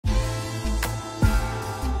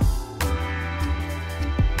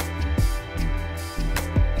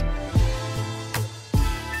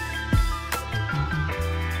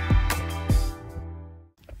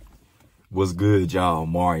What's good, y'all?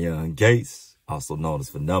 Marion Gates, also known as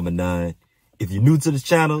Phenomenon. If you're new to this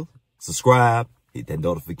channel, subscribe, hit that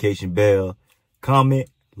notification bell, comment,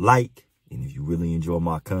 like, and if you really enjoy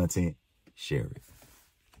my content, share it.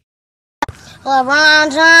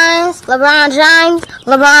 LeBron James, LeBron James,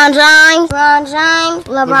 LeBron James, LeBron James,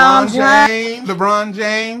 LeBron James, LeBron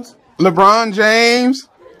James, LeBron James,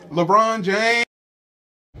 LeBron James.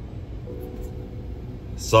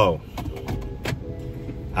 So,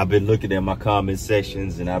 I've been looking at my comment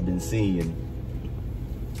sections and I've been seeing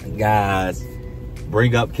guys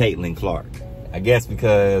bring up Caitlin Clark. I guess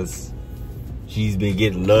because she's been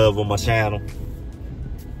getting love on my channel.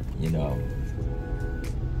 You know,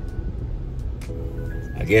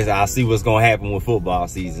 I guess I'll see what's going to happen when football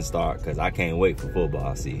season starts, because I can't wait for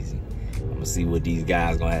football season. I'm going to see what these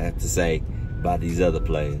guys going to have to say about these other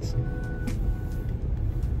players.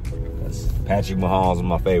 Because Patrick Mahomes is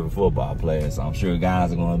my favorite football player, so I'm sure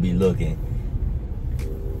guys are going to be looking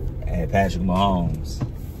at Patrick Mahomes.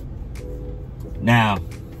 Now,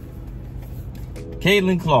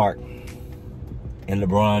 Caitlin Clark and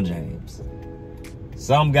LeBron James.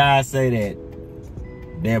 Some guys say that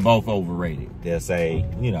they're both overrated. They'll say,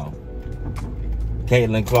 you know,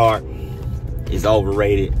 Caitlin Clark is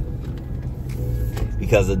overrated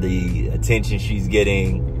because of the attention she's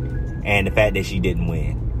getting and the fact that she didn't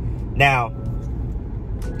win. Now,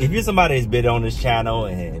 if you're somebody that's been on this channel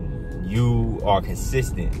and you are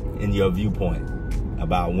consistent in your viewpoint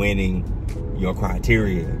about winning, your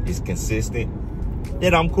criteria is consistent,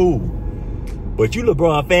 then I'm cool. But you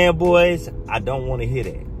LeBron fanboys, I don't want to hear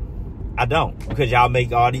that. I don't, because y'all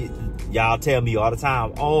make all these, y'all tell me all the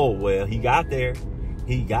time, oh, well, he got there.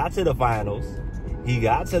 He got to the finals. He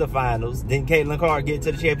got to the finals. Didn't Caitlin Clark get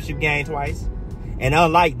to the championship game twice? And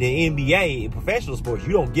unlike the NBA, in professional sports,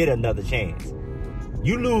 you don't get another chance.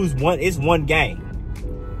 You lose one, it's one game.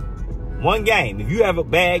 One game. If you have a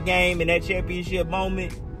bad game in that championship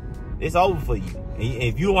moment, it's over for you. And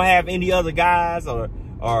if you don't have any other guys or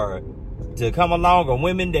to come along, or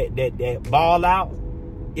women that ball out,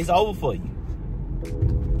 it's over for you.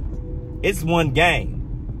 It's one game.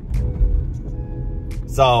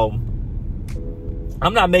 So,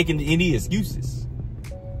 I'm not making any excuses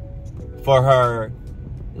for her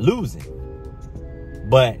losing.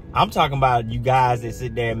 But I'm talking about you guys that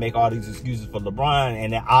sit there and make all these excuses for LeBron,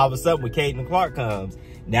 and then all of a sudden when Caitlin Clark comes,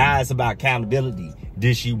 now it's about accountability.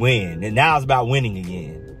 Did she win? And now it's about winning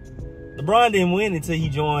again. LeBron didn't win until he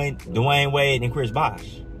joined Dwayne Wade and Chris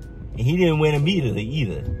Bosh. And he didn't win immediately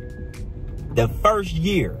either. The first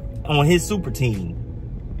year on his super team,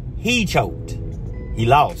 he choked. He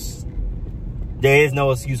lost. There is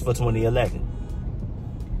no excuse for 2011.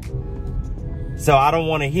 So I don't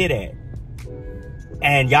want to hear that.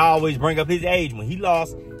 And y'all always bring up his age when he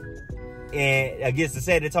lost against the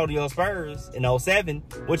San Antonio Spurs in 07.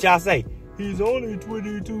 What y'all say? He's only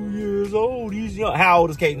 22 years old. He's young. How old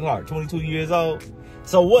is Caitlin Clark? 22 years old?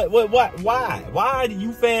 So why? Why do you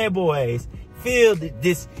fanboys feel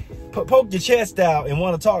this, poke your chest out and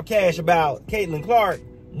want to talk cash about Caitlin Clark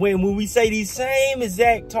when we say these same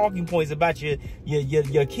exact talking points about your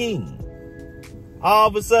king? All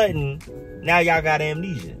of a sudden, now y'all got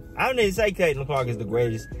amnesia. I didn't say Caitlin Clark is the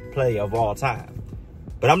greatest player of all time,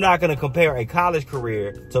 but I'm not going to compare a college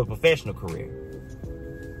career to a professional career.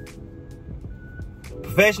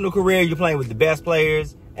 Professional career, you're playing with the best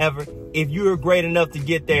players ever. If you're great enough to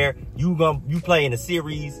get there, you play in a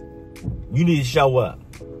series, you need to show up.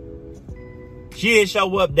 She didn't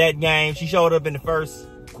show up that game. She showed up in the first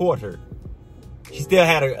quarter. She still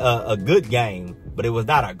had a good game, but it was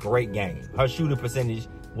not a great game. Her shooting percentage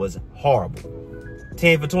was horrible.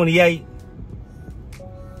 10 for 28.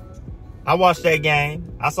 I watched that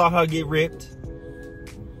game. I saw her get ripped.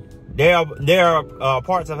 There are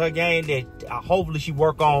parts of her game that hopefully she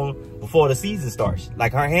work on before the season starts.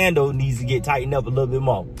 Like her handle needs to get tightened up a little bit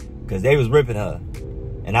more, because they was ripping her.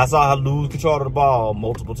 And I saw her lose control of the ball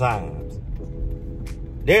multiple times.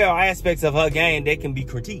 There are aspects of her game that can be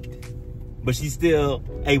critiqued, but she's still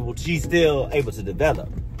able to develop.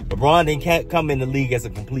 LeBron didn't come in the league as a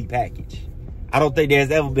complete package. I don't think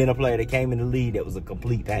there's ever been a player that came in the league that was a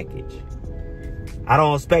complete package. I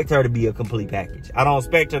don't expect her to be a complete package. I don't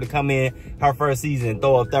expect her to come in her first season and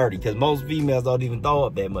throw up 30, because most females don't even throw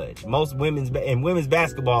up that much. Most women's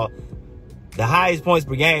basketball, the highest points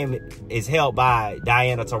per game is held by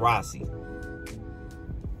Diana Taurasi.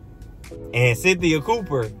 And Cynthia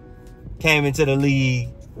Cooper came into the league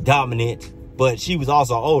dominant, but she was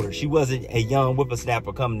also older. She wasn't a young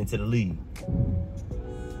whippersnapper coming into the league.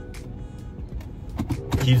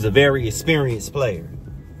 She was a very experienced player.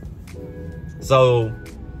 So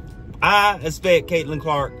I expect Caitlin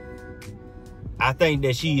Clark I think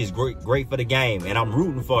that she is great for the game, and I'm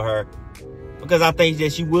rooting for her because I think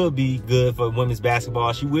that she will be good for women's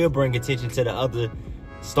basketball. She will bring attention to the other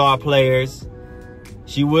star players.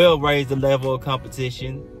 She will raise the level of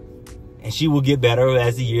competition, and she will get better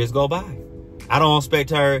as the years go by. I don't expect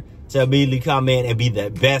her to immediately come in and be the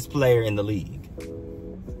best player in the league.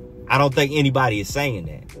 I don't think anybody is saying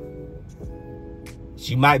that.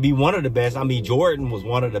 She might be one of the best. I mean, Jordan was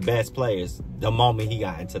one of the best players the moment he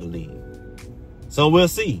got into the league. So we'll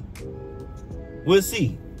see. We'll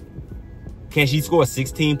see. Can she score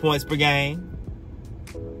 16 points per game?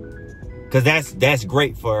 Because that's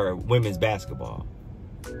great for women's basketball.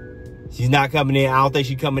 She's not coming in. I don't think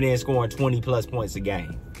she's coming in scoring 20 plus points a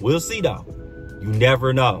game. We'll see though. You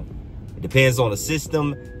never know. It depends on the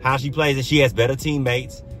system, how she plays. If she has better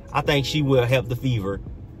teammates, I think she will help the Fever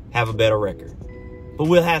have a better record. But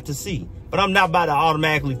we'll have to see. But I'm not about to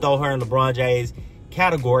automatically throw her in LeBron James'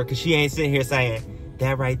 category because she ain't sitting here saying,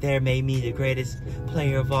 that right there made me the greatest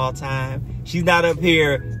player of all time. She's not up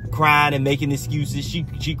here crying and making excuses.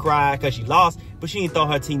 She cried because she lost, but she didn't throw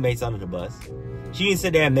her teammates under the bus. She didn't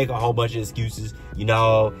sit there and make a whole bunch of excuses. You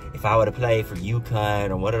know, if I would have played for UConn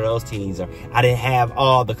or one of those teams, or I didn't have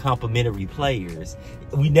all the complimentary players.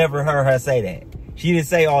 We never heard her say that. She didn't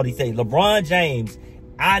say all these things. LeBron James,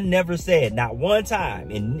 I never said, not one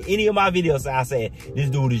time in any of my videos, I said, this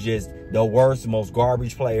dude is just the worst, most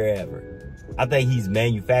garbage player ever. I think he's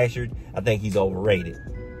manufactured. I think he's overrated.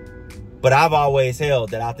 But I've always held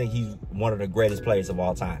that I think he's one of the greatest players of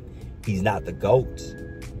all time. He's not the GOAT.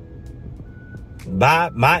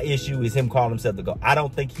 My issue is him calling himself the GOAT. I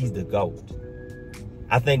don't think he's the GOAT.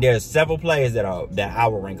 I think there's several players that I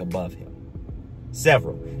will rank above him.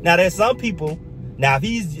 Several. Now there's some people. Now if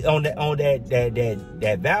he's on that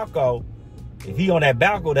Valco, if he on that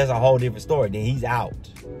Valco, that's a whole different story. Then he's out.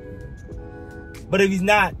 But if he's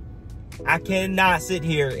not, I cannot sit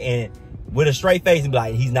here and with a straight face and be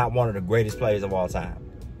like, he's not one of the greatest players of all time.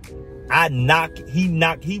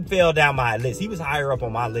 He fell down my list. He was higher up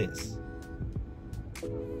on my list.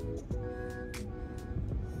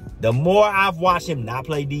 The more I've watched him not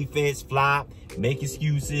play defense, flop, make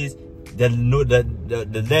excuses, the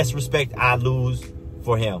less respect I lose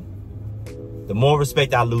for him. The more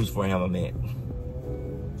respect I lose for him, I mean.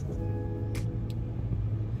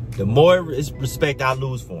 The more respect I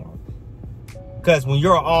lose for him. Because when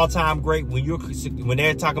you're an all-time great, when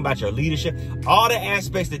they're talking about your leadership, all the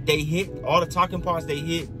aspects that they hit, all the talking parts they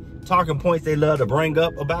hit, talking points they love to bring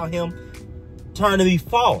up about him, turn to be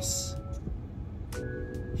false.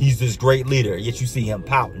 He's this great leader, yet you see him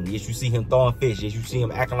pouting, yet you see him throwing fish, yet you see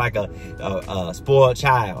him acting like a spoiled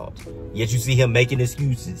child, yet you see him making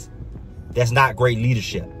excuses. That's not great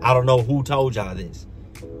leadership. I don't know who told y'all this.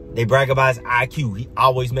 They brag about his IQ. He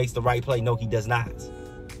always makes the right play. No, he does not.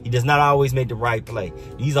 He does not always make the right play.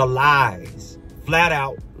 These are lies. Flat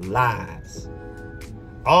out lies.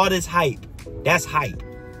 All this hype, that's hype.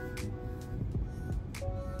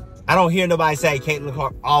 I don't hear nobody say Caitlin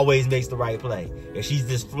Clark always makes the right play. And she's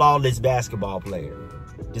this flawless basketball player.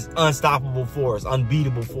 This unstoppable force,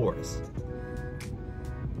 unbeatable force.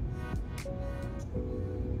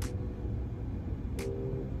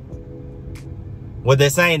 What they're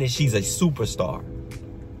saying is she's a superstar.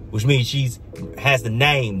 Which means she's has the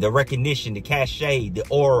name, the recognition, the cachet, the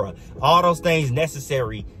aura, all those things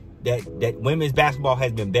necessary that women's basketball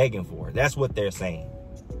has been begging for. That's what they're saying.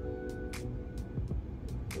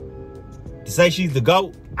 To say she's the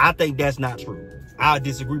GOAT, I think that's not true. I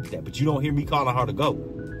disagree with that, but you don't hear me calling her the GOAT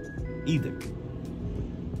either.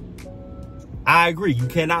 I agree, you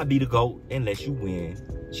cannot be the GOAT unless you win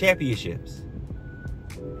championships.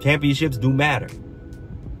 Championships do matter.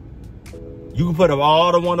 You can put up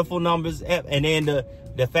all the wonderful numbers, and then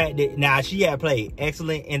the fact that now she had played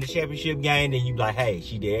excellent in the championship game, then you be like, hey,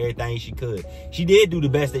 she did everything she could. She did do the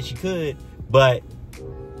best that she could, but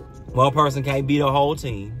one person can't beat a whole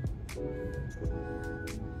team.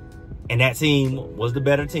 And that team was the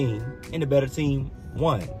better team, and the better team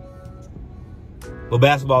won. But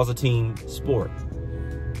basketball is a team sport.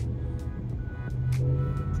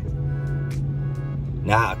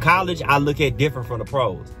 Now, college, I look at different from the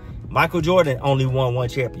pros. Michael Jordan only won one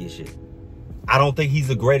championship. I don't think he's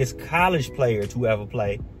the greatest college player to ever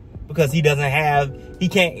play because he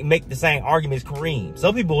can't make the same argument as Kareem.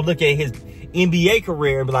 Some people look at his NBA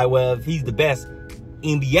career and be like, well, if he's the best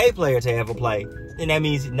NBA player to ever play, then that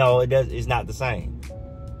means, no, it's not the same.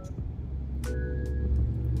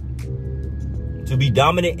 To be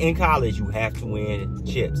dominant in college, you have to win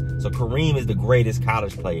chips. So Kareem is the greatest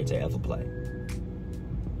college player to ever play.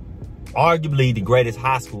 Arguably the greatest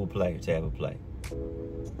high school player to ever play.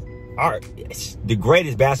 The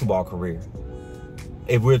greatest basketball career.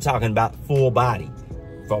 If we're talking about full body,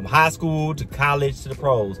 from high school to college to the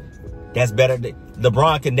pros, that's better.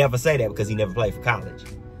 LeBron can never say that because he never played for college.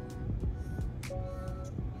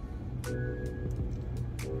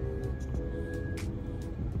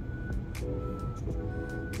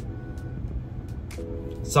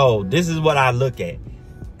 So this is what I look at.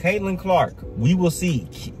 Caitlin Clark, we will see.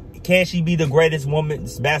 Can she be the greatest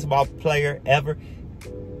women's basketball player ever?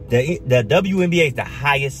 The WNBA is the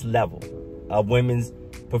highest level of women's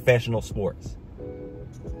professional sports.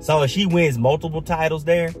 So if she wins multiple titles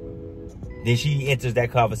there, then she enters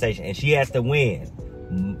that conversation. And she has to win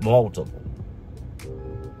multiple.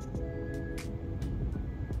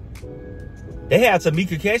 They have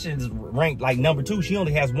Tamika Catchings ranked like number 2. She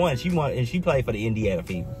only has 1. She won, and she played for the Indiana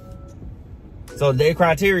Fever. So their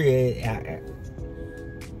criteria,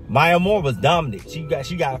 Maya Moore was dominant. She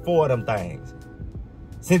got 4 of them things.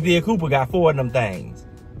 Cynthia Cooper got 4 of them things.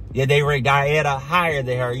 Yeah, they ranked Diana higher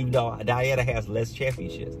than her, even though Diana has less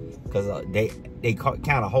championships, because they count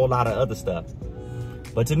a whole lot of other stuff.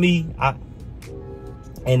 But to me,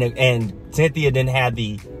 and Cynthia didn't have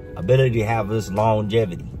the ability to have this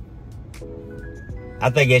longevity. I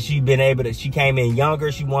think if she'd been able to, she came in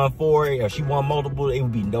younger, she won 4, or she won multiple, it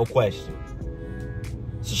would be no question.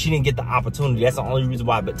 So she didn't get the opportunity. That's the only reason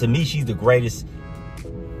why. But to me, she's the greatest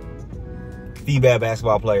female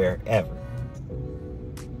basketball player ever.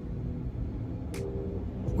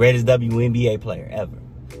 Greatest WNBA player ever.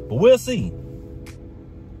 But we'll see.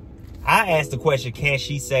 I asked the question, can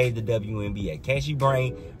she save the WNBA? Can she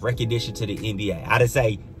bring recognition to the NBA? I didn't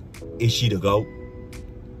say, is she the GOAT?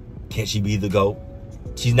 Can she be the GOAT?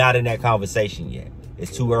 She's not in that conversation yet.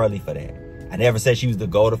 It's too early for that. I never said she was the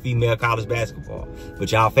GOAT of female college basketball.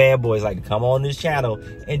 But y'all fanboys like to come on this channel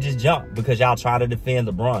and just jump because y'all try to defend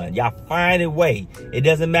LeBron. Y'all find a way. It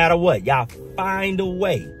doesn't matter what. Y'all find a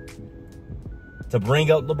way to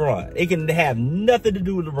bring up LeBron. It can have nothing to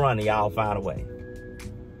do with LeBron, and y'all find a way.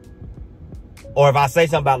 Or if I say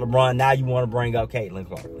something about LeBron, now you want to bring up Caitlin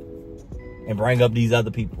Clark and bring up these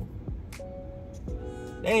other people.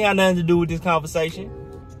 They ain't got nothing to do with this conversation.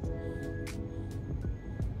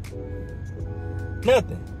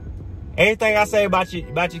 Nothing. Everything I say about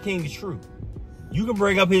your king is true. You can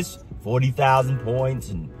bring up his 40,000 points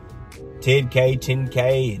and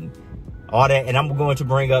 10K, and all that, and I'm going to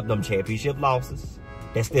bring up them championship losses.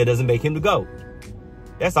 That still doesn't make him the GOAT.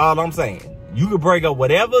 That's all I'm saying. You can bring up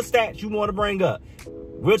whatever stats you want to bring up.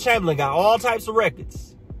 Will Chamberlain got all types of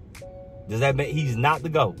records. Does that mean he's not the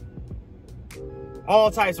GOAT?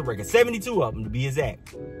 All types of records. 72 of them to be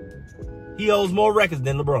exact. He holds more records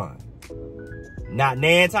than LeBron. Not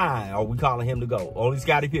Nan Time are we calling him the GOAT. Only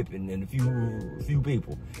Scottie Pippen and a few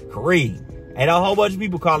people. Kareem. And a whole bunch of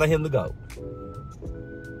people calling him the GOAT.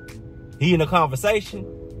 He in the conversation,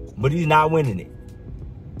 but he's not winning it.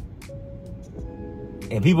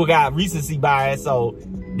 And people got recency bias, so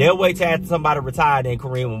they'll wait till after somebody retire, then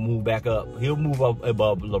Kareem will move back up. He'll move up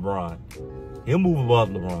above LeBron. He'll move above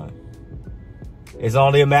LeBron. It's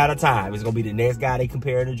only a matter of time. It's going to be the next guy they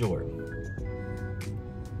compare to Jordan.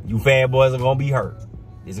 You fanboys are going to be hurt.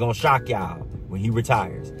 It's going to shock y'all when he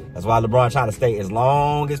retires. That's why LeBron trying to stay as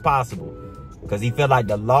long as possible. Because he felt like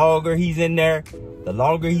the longer he's in there, the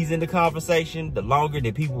longer he's in the conversation, the longer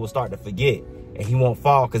that people will start to forget. And he won't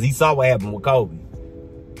fall, because he saw what happened with Kobe.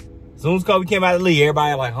 As soon as Kobe came out of the league,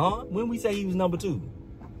 everybody like, huh? When we say he was number 2?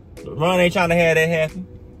 LeBron ain't trying to have that happen.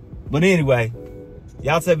 But anyway,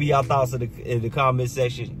 y'all tell me y'all thoughts in the comment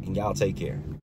section, and y'all take care.